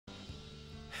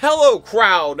Hello,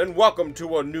 crowd, and welcome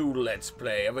to a new Let's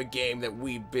Play of a game that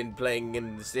we've been playing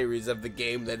in the series of the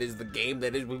game that is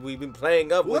we've been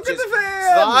playing of, Look which at is the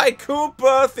van! Sly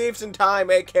Cooper, Thieves in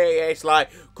Time, aka Sly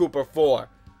Cooper 4.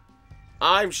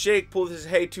 I'm Shakepool. This is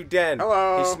Hey to Den.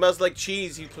 Hello. He smells like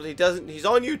cheese. He's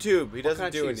on YouTube. He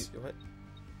doesn't do anything. What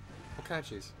kind of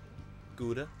cheese?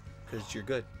 Gouda, because you're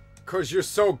good. Cause you're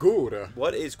so good.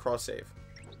 What is cross save?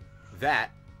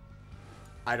 That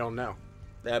I don't know.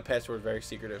 That password is very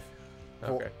secretive.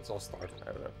 Okay. It's all started. I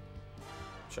don't know.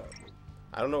 Shut up.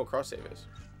 I don't know what cross save is.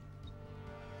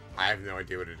 I have no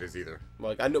idea what it is either.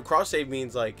 Like, I know cross save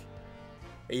means like,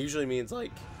 it usually means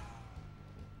like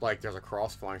there's a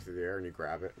cross flying through the air and you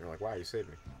grab it and you're like, wow, you saved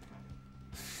me.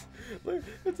 Look,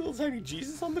 it's a little tiny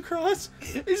Jesus on the cross.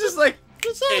 He's just like,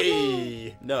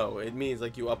 hey. No, it means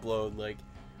like you upload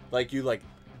like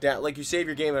you save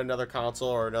your game at another console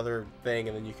or another thing,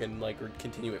 and then you can like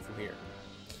continue it from here.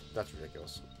 That's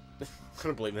ridiculous. I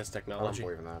don't believe in this I don't technology.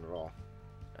 believe in that at all.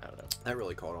 I don't know. That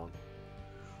really caught on.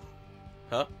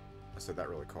 Huh? I said that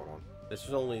really caught on. This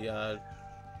was only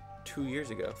 2 years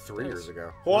ago. 3 years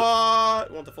ago.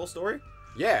 What? Want the full story?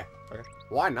 Yeah. Okay.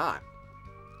 Why not?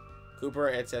 Cooper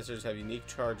ancestors have unique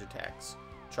charge attacks.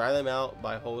 Try them out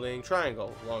by holding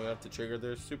triangle long enough to trigger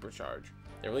their supercharge.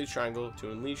 They release triangle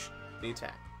to unleash the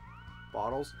attack.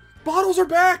 Bottles? Bottles are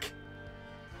back!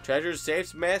 Treasures,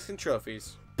 safes, masks, and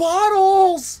trophies.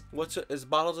 Bottles! Is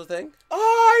bottles a thing?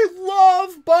 I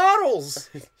love bottles!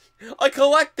 I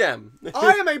collect them.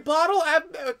 I am a bottle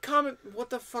comment.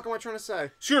 What the fuck am I trying to say?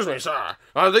 Excuse me, sir.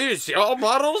 Are these your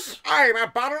bottles? I am a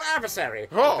bottle adversary.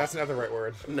 Oh. That's not the right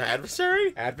word. An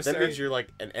adversary? Adversary? That means you're like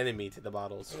an enemy to the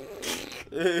bottles.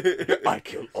 I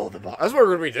killed all the bottles. That's what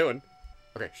we're gonna be doing.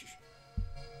 Okay. Shh.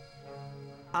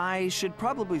 I should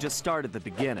probably just start at the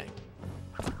beginning.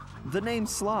 The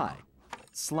name's Sly.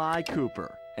 Sly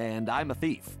Cooper, and I'm a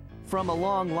thief. From a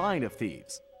long line of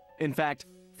thieves. In fact,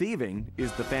 thieving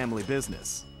is the family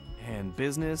business. And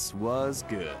business was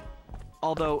good.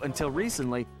 Although, until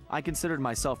recently, I considered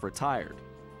myself retired.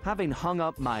 Having hung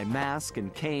up my mask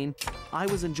and cane, I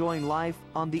was enjoying life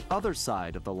on the other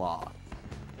side of the law.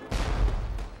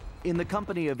 In the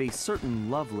company of a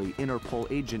certain lovely Interpol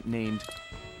agent named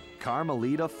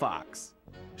Carmelita Fox.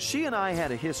 She and I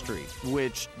had a history,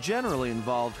 which generally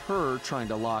involved her trying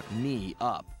to lock me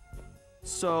up.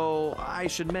 So, I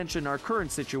should mention our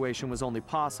current situation was only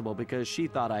possible because she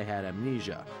thought I had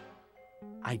amnesia.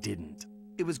 I didn't.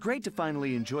 It was great to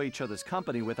finally enjoy each other's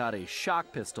company without a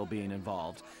shock pistol being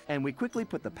involved, and we quickly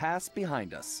put the past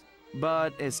behind us.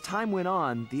 But as time went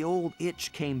on, the old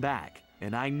itch came back,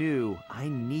 and I knew I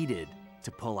needed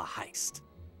to pull a heist.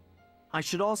 I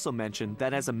should also mention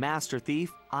that as a master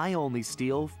thief, I only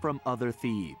steal from other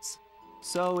thieves.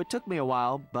 So it took me a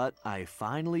while, but I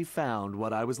finally found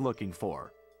what I was looking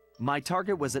for. My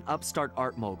target was an upstart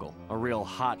art mogul, a real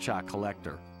hotshot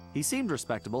collector. He seemed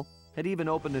respectable, had even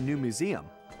opened a new museum.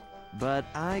 But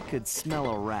I could smell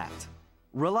a rat.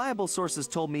 Reliable sources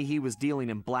told me he was dealing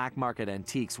in black market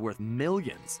antiques worth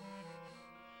millions.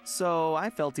 So I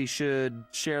felt he should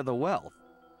share the wealth.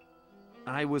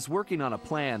 I was working on a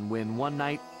plan when one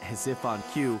night, as if on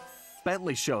cue,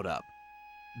 Bentley showed up.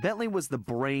 Bentley was the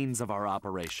brains of our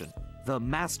operation, the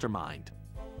mastermind.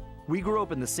 We grew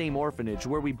up in the same orphanage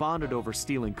where we bonded over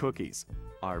stealing cookies,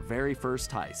 our very first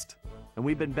heist, and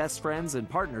we've been best friends and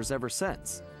partners ever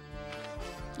since.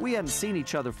 We hadn't seen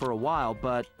each other for a while,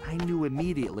 but I knew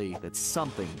immediately that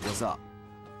something was up.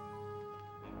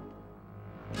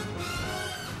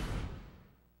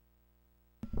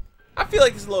 I feel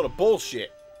like this is a load of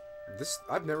bullshit.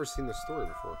 I've never seen this story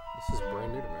before. This is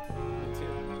brand new to me. Me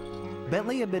too.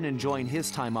 Bentley had been enjoying his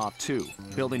time off too,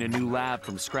 building a new lab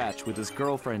from scratch with his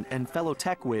girlfriend and fellow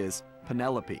tech whiz,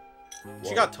 Penelope.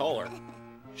 She got taller.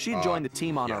 She had joined the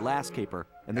team on our last caper,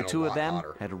 and the And a two of lot them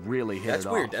hotter. had really hit That's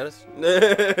it weird, off. Dennis.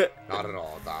 Not at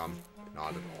all, Dom. Not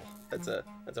at all.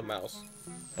 That's a mouse.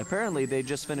 Apparently, they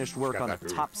just finished work got on a that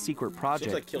groove. top secret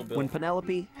project like Kill Bill. when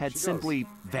Penelope had She does. simply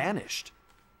vanished.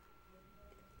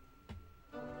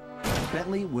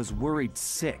 Bentley was worried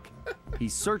sick. He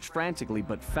searched frantically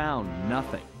but found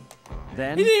nothing.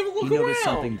 Then He didn't even look noticed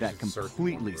around. something that He just searched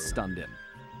completely for it. stunned him.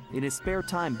 In his spare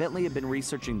time, Bentley had been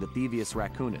researching the Thievius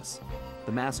Raccoonus,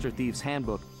 the Master Thief's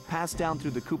handbook passed down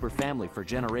through the Cooper family for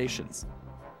generations.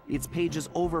 Its pages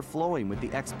overflowing with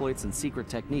the exploits and secret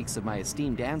techniques of my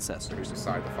esteemed ancestors.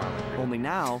 Decide to finally read it. Only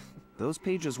now, those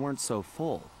pages weren't so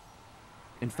full.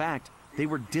 In fact, they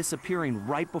were disappearing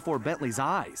right before Bentley's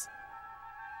eyes.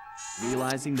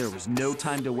 Realizing there was no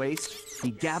time to waste, he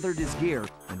gathered his gear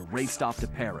and raced off to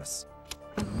Paris.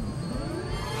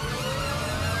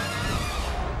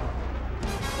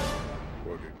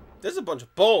 Whoa, dude. This is a bunch of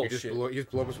He bullshit.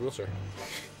 just blew up his wheelchair.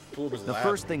 The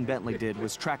first thing Bentley did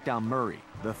was track down Murray,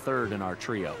 the third in our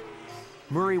trio.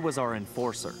 Murray was our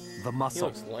enforcer, the He muscle,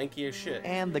 looks lanky as shit.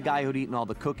 and the guy who'd eaten all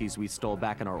the cookies we stole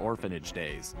back in our orphanage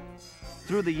days.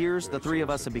 Through the years, the three of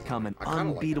us have become an kinda like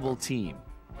unbeatable team,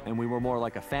 and we were more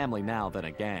like a family now than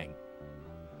a gang.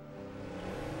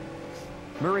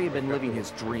 Murray had been living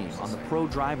his dream on the pro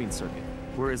driving circuit,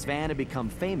 where his van had become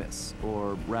famous,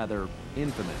 or rather,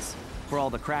 infamous, for all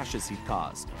the crashes he'd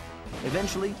caused.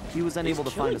 Eventually, he was unable to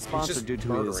find a sponsor due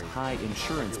to his high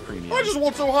insurance premium. I just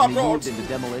want some hot and he moved rods. into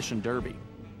Demolition Derby,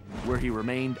 where he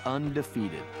remained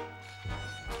undefeated.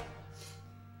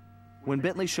 When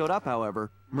Bentley showed up,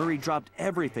 however, Murray dropped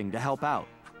everything to help out.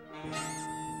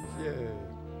 Yeah.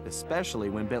 Especially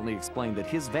when Bentley explained that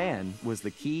his van was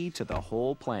the key to the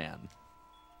whole plan.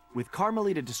 With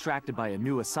Carmelita distracted by a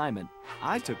new assignment,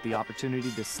 I took the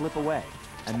opportunity to slip away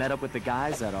and met up with the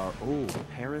guys at our old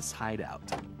Paris hideout.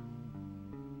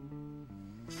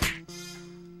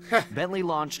 Bentley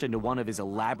launched into one of his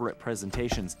elaborate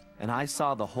presentations, and I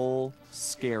saw the whole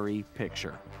scary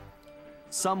picture.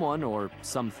 Someone, or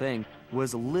something,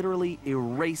 was literally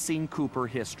erasing Cooper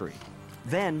history.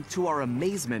 Then, to our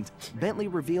amazement, Bentley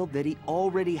revealed that he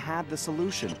already had the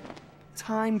solution: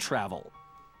 time travel.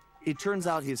 It turns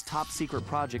out his top secret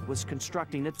project was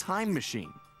constructing a time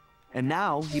machine. And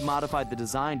now he modified the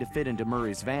design to fit into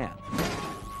Murray's van.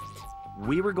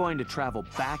 We were going to travel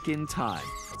back in time,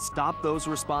 stop those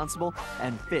responsible,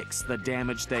 and fix the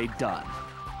damage they'd done.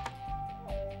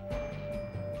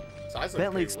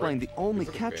 Bentley explained the only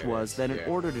catch was that in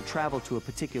order to travel to a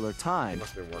particular time,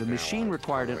 the machine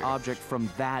required an object from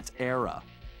that era.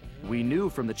 We knew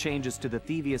from the changes to the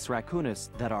Thieves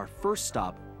Raccoonus that our first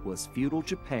stop was feudal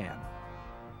Japan.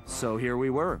 So here we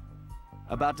were,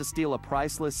 about to steal a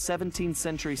priceless 17th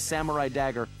century samurai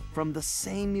dagger from the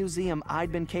same museum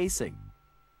I'd been casing.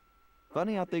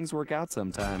 Funny how things work out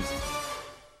sometimes.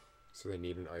 So they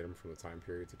need an item from the time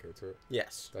period to go to it?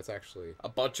 Yes. That's actually... A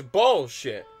bunch of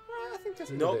bullshit. I think that's...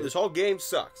 Nope, this whole game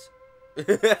sucks.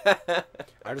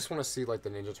 I just want to see, like, the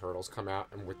Ninja Turtles come out,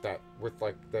 and with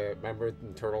like, remember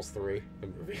in Turtles 3, the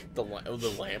movie? The lamp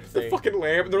The thing. fucking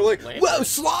lamp, and they're like, Lamp whoa, thing.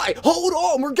 Sly, hold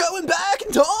on, we're going back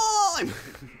in time!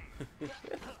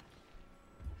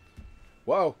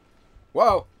 Whoa.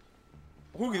 Whoa.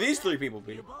 Who could these three people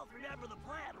be? You both remember the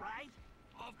plan, right?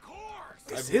 Of course.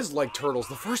 This is like Turtles,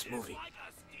 the first movie.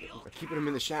 Keeping them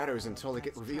in the shadows until they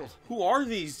get revealed. Who are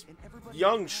these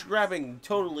young, scrapping,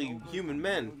 totally human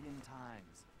men?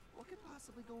 What could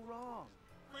possibly go wrong?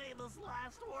 Famous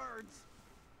last words.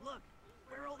 Look,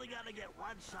 we're only gonna get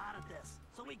one shot at this,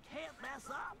 so we can't mess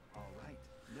up. All right.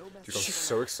 No mess. Dude, I'm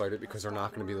so excited because they're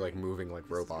not going to be, like, moving like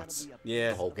robots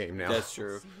Yeah, the whole game now. that's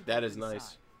true. That is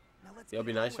nice. Yeah, it'd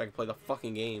be nice if I could play the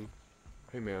fucking game.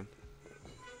 Hey, man.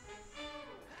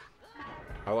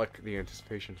 I like the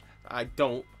anticipation. I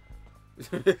don't.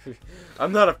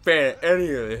 I'm not a fan of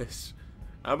any of this.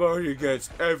 I'm already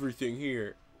against everything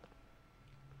here.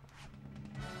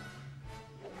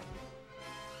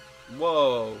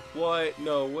 Whoa, what?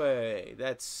 No way.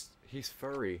 That's... He's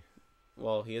furry.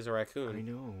 Well, he is a raccoon. I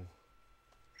know.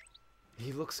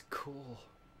 He looks cool.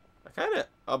 I kind of...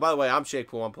 Oh, by the way, I'm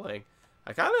Shakepool. I'm playing.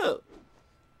 I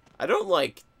don't,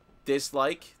 like,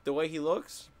 dislike the way he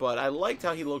looks, but I liked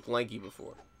how he looked lanky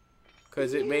before.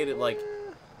 Because it made it, like...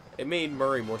 It made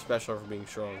Murray more special for being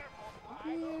strong.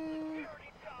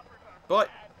 But,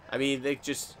 I mean, they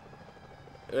just...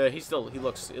 he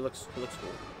looks cool.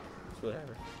 It's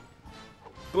whatever.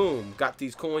 Boom. Got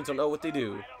these coins. Don't know what they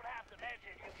do.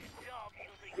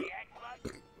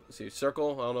 Let's see,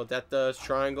 circle. I don't know what that does.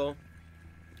 Triangle.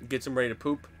 Gets him ready to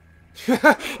poop.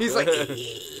 He's like,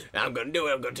 I'm gonna do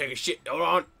it. I'm gonna take a shit. Hold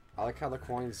on. I like how the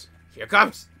coins Here it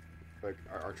comes. like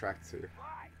are attracted to you.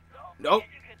 Nope.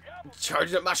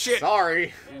 Charging up my shit.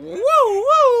 Sorry. Woo, woo,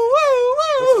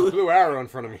 What's woo, the blue arrow in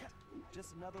front of me?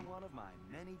 Just another one of my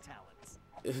many talents.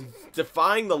 woo.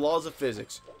 Defying the laws of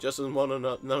physics. Just as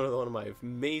another one of my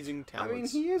amazing I mean,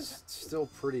 talents. he is still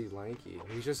pretty lanky.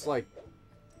 He's just like,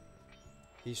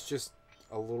 he's just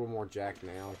a little more jacked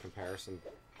now in comparison.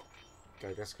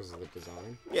 I guess because of the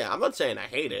design. Yeah, I'm not saying I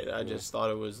hate it. I just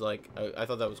thought it was like, I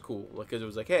thought that was cool. Because it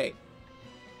was like, hey,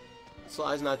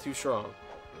 Sly's not too strong.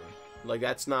 Like,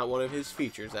 that's not one of his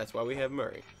features. That's why we have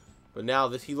Murray. But now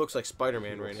that he looks like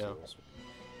Spider-Man right now.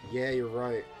 Yeah, you're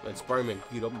right. And Spider-Man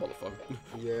beat up motherfucker.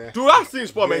 Yeah. Dude, I see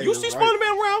Spider-Man. Yeah, You you're see right.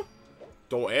 Spider-Man around?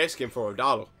 Don't ask him for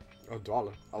 $1. Oh,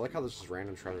 dollar. I like how there's just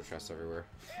random treasure chests everywhere.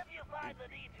 If you find the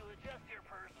need to adjust your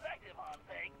perspective on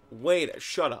things, Wait,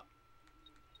 shut up.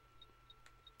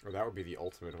 Or that would be the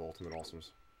ultimate of ultimate awesomes.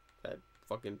 That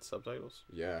fucking subtitles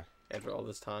Yeah. after all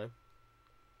this time.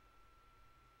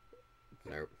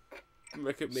 Nope.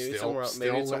 Maybe somewhere else.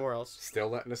 Maybe it's somewhere else. Still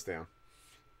letting us down.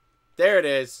 There it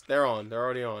is. They're on. They're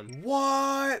already on.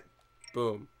 What?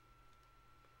 Boom.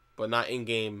 But not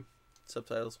in-game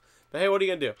subtitles. But hey, what are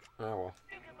you gonna do? Oh well.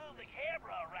 You can move the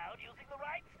camera around using the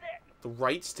right stick. The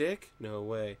right stick? No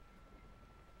way.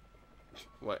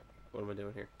 What? What am I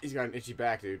doing here? He's got an itchy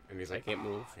back, dude, and he's like, I can't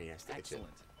move. He has to itch it.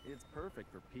 Excellent. It's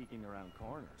perfect for peeking around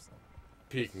corners.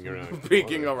 Peeking around.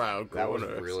 Peeking corners. around That was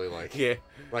corners. really like. Yeah.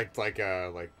 Like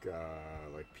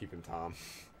peeping Tom.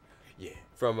 Yeah.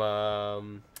 From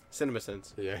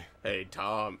CinemaSins. Yeah. Hey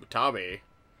Tommy,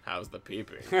 how's the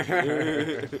peeping? Press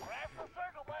the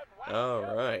circle button once All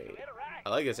to right. interact. I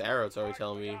like this arrow. It's already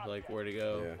telling me like where to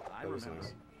go. Yeah. I That was remember.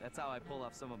 nice. That's how I pull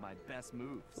off some of my best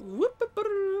moves. It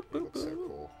looks so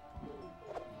cool.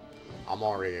 I'm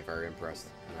already very impressed,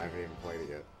 and I haven't even played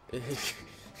it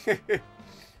yet.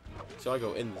 So I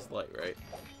go in this light, right?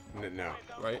 No.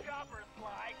 Right? Choppers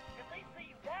fly. If they see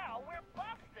you now, we're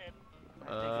busted.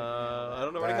 I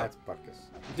don't know where That's Butkus.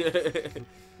 to go.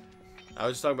 I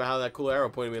was just talking about how that cool arrow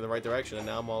pointed me in the right direction, and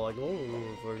now I'm all like, oh,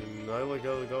 fucking, I like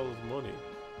how they got all this money.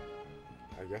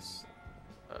 I guess.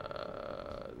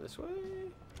 This way?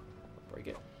 Break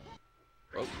it.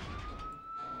 Oh.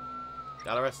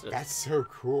 Got arrested. That's so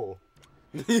cool.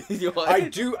 You like I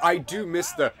it? do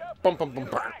miss the bum bum bum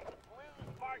bum.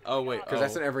 Oh, wait. Because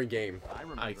that's in every game. I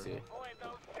remember. I see. When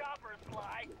those choppers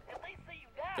fly, if they see you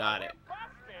now, Got it. we're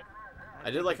busted.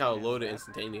 I did like how it loaded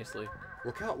instantaneously.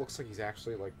 Look how it looks like he's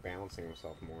actually like balancing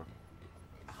himself more.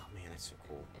 Oh man, that's so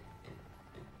cool.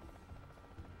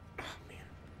 Oh man.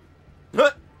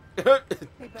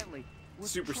 Hey Bentley,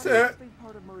 was Super trust safe. a big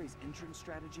part of Murray's entrance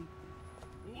strategy?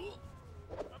 Of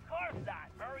course not.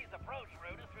 Murray's approach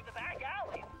route is through the back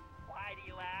alleys. Why do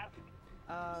you ask?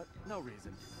 No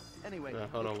reason. Anyway,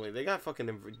 Hold on, wait. They got fucking...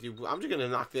 Dude, I'm just gonna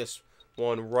knock this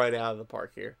one right out of the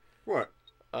park here. What?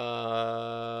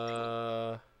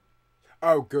 Oh,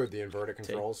 good. The inverted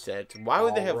controls. Why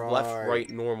would they have left, Alright. right,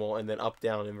 normal, and then up,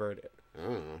 down, inverted?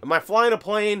 Mm. Am I flying a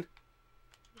plane?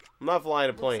 I'm not flying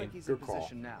a looks plane. like he's Good in call.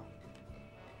 position now.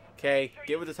 Okay,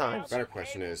 get with the times. Better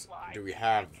question is, do we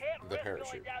have the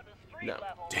parachute? No.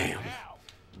 Damn.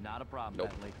 Not a problem, Nope.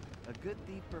 Bentley. A good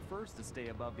thief prefers to stay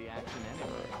above the action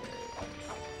anyway.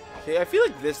 See, I feel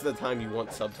like this is the time you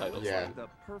want subtitles. Yeah. The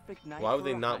perfect night Why would for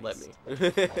they a not let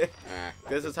heist. me? Ah,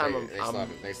 This is the time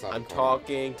I'm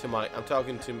talking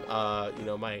to you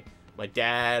know, my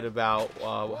dad about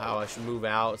how I should move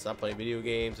out, stop playing video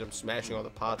games. I'm smashing all the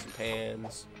pots and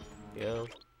pans. You know,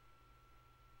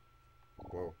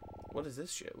 Whoa. what is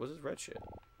this shit? What is this red shit?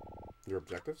 Your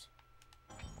objectives?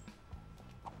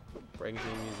 Breaking to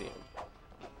the museum.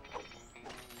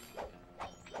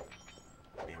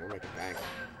 Man, we're making bank.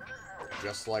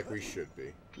 Just like we should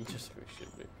be. Just we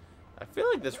should be. I feel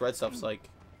like this red stuff's like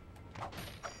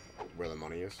Where the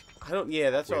money is. I don't. Yeah,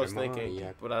 that's what I Where was the money thinking.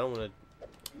 at? But I don't want to.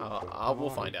 We'll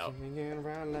find out.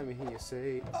 Around, let me hear you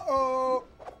say, uh-oh.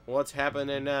 What's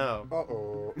happening now?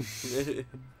 Uh-oh.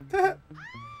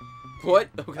 What?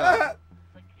 Oh god.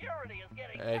 Security is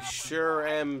getting I sure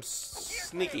am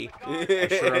sneaky. I'm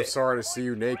sure I'm sorry to see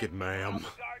you naked, ma'am.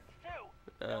 guards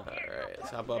too. Alright, let's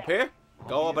hop up here.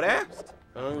 Go over there.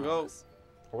 And go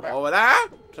Hold on. over there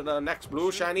to the next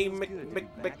blue shiny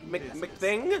Mick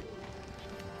thing.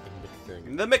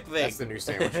 Thing. The Mick thing. That's the new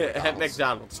sandwich at At McDonald's.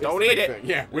 McDonald's. It's Don't the eat Mick it. thing.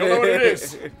 Yeah, we don't know what it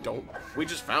is. Don't. We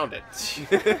just found it.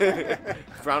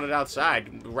 Found it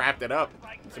outside. Wrapped it up.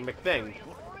 It's a Mick thing.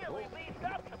 Really beefed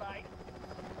up tonight.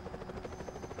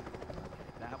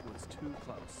 That was too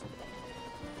close.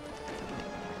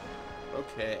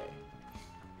 Okay.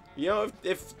 You know,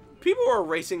 if people were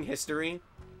erasing history,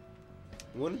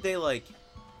 wouldn't they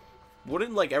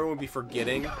wouldn't everyone be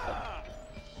forgetting?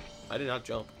 I did not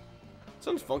jump.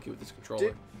 Something's funky with this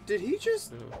controller. Did he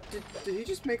just did he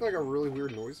just make like a really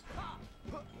weird noise?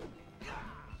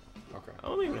 Okay. I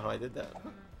don't even know how I did that.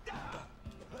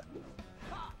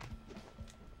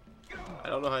 I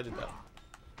don't know how I did that.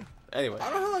 Anyway, I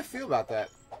don't know how I feel about that.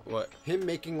 what? Him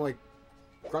making like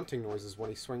grunting noises when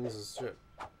he swings his shit.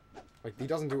 Like he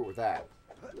doesn't do it with that.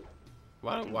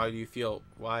 Why do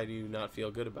you not feel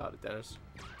good about it, Dennis?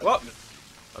 Whoa!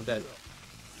 I'm dead.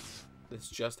 This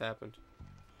just happened.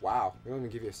 Wow, they don't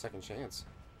even give you a second chance.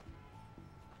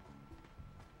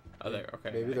 Oh, there.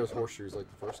 Okay. Maybe those horseshoes like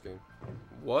the first game.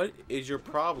 What is your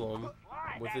problem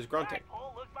Fine, with that his grunting?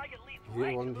 flagpole looks like it leads He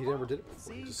right to the never did it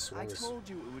before. See, He just I swung his... told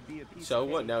you it would be a piece So of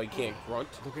what? cake. Now he can't grunt.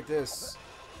 Look at this.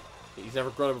 He's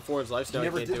never grunted before in his life. So He now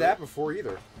never can't did do that it. before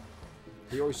either.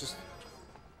 He always just...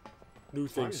 New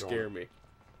things Fine, scare me.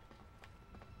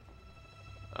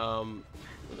 What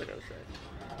was I gonna say?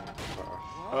 Uh-oh.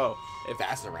 Oh, if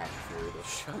That's the rapid fury.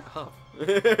 shut up.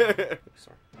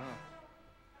 Sorry. Oh,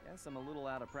 guess I'm a little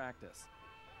out of practice.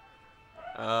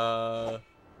 Yeah,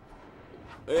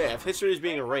 if history is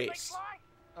being erased,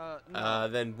 No.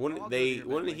 then wouldn't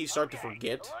he start to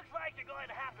forget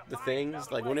the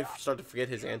things? Like, wouldn't he start to forget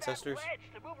his ancestors?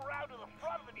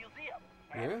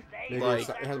 Yeah? Maybe Like-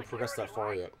 it hasn't progressed that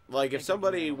far yet. Like, if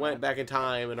somebody went back in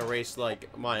time and erased,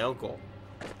 like, my uncle,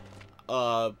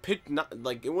 it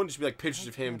wouldn't just be like pictures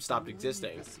of him stopped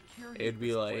existing. It'd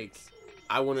be like,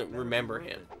 I wouldn't remember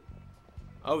him.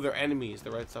 Oh, they're enemies.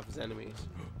 The red stuff is enemies.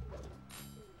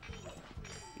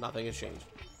 Nothing has changed.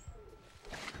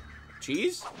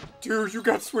 Cheese? Dude, you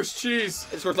got Swiss cheese!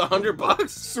 It's worth $100.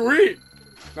 Sweet!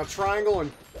 Now triangle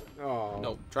and... Oh.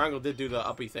 No, Triangle did do the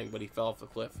uppy thing, but he fell off the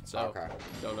cliff, so Okay.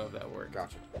 don't know if that worked.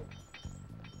 Gotcha.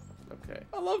 Okay.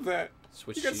 I love that.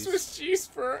 Swiss You got cheese. Swiss cheese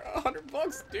for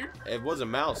 $100, dude. It was a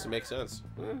mouse. It makes sense.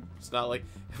 Yeah. It's not like...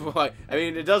 Why? I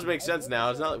mean, it does make sense now.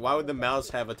 It's not like... Why would the mouse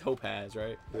have a topaz,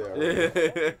 right? Yeah.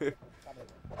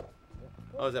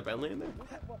 Oh, is that Bentley in there?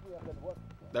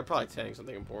 They're probably saying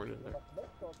something important in there.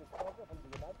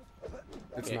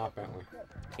 It's Yeah. not Bentley.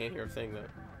 Can't hear a thing, though.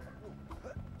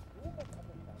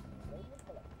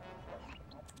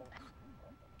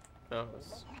 Oh,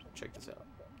 let's check this out.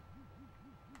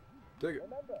 Dig it.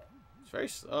 It's very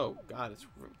slow. Oh, God, it's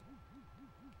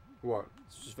What?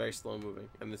 just very slow moving.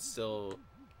 And it's still...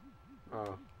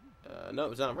 Oh. No,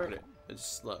 it's not rodent. It's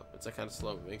just slow. It's like kind of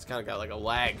slow moving. It's kind of got like a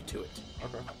lag to it.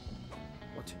 Okay.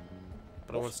 What?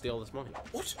 But I want to steal this money.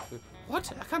 What?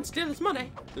 What? I can't steal this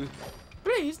money.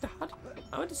 Please, Dad.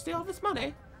 I want to steal this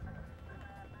money.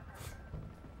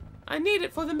 I need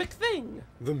it for the McThing.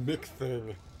 The Mick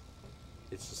thing.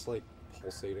 It's just like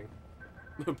pulsating.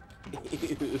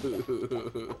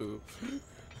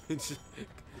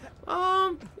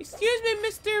 Excuse me,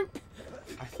 Mr.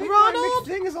 I think Ronald? my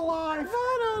thing is alive.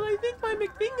 Ronald, I think my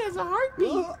McThing has a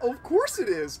heartbeat. Of course it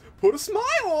is. Put a smile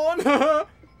on. I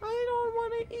don't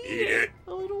want to eat it. I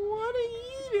don't want to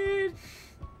eat it.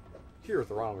 Here at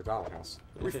the Ronald McDonald House,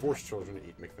 we force children to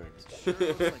eat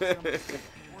McThings.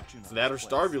 It's that or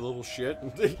starve, you little shit.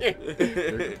 Pick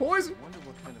your poison.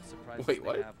 Wait,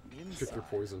 what? Pick your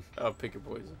poison. Oh, pick your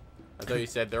poison. I thought you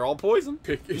said they're all poison.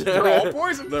 They're all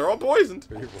poison. They're all poisoned.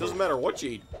 You Doesn't matter what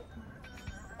you eat.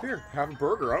 Here, have a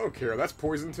burger. I don't care. That's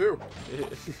poison too.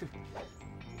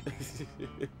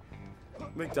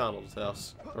 McDonald's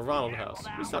house. Or Ronald house.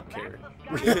 We stopped caring.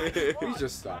 We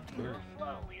just stopped caring.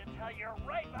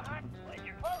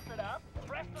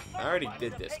 I already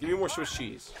did this. Give me more Swiss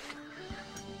cheese.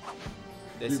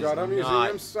 This You got a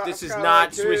museum This is size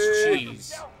not Swiss cake.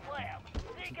 cheese.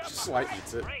 Slight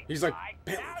eats it. He's like,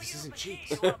 Bentley, this isn't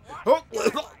cheese.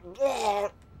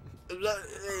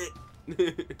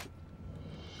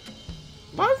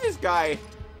 Why is this guy?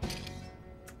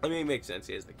 I mean, it makes sense.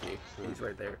 He has the key. He's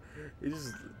right there. He's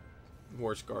just the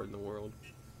worst guard in the world.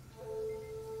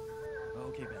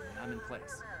 Okay, Bentley, I'm in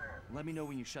place. Let me know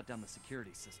when you shut down the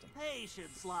security system.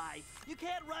 Patience, Sly. You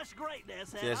can't rush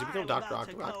greatness. Yeah, so you become Dr.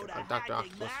 Octopus. Dr.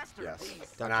 Octopus. Yes.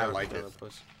 Dr. And I like it.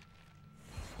 Octopus.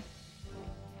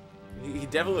 He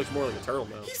definitely looks more like a turtle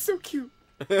now. He's so cute.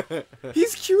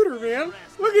 He's cuter, man.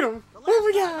 Look at him. Oh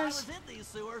my I gosh. was in these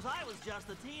sewers, I was just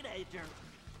a teenager.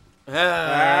 Ah.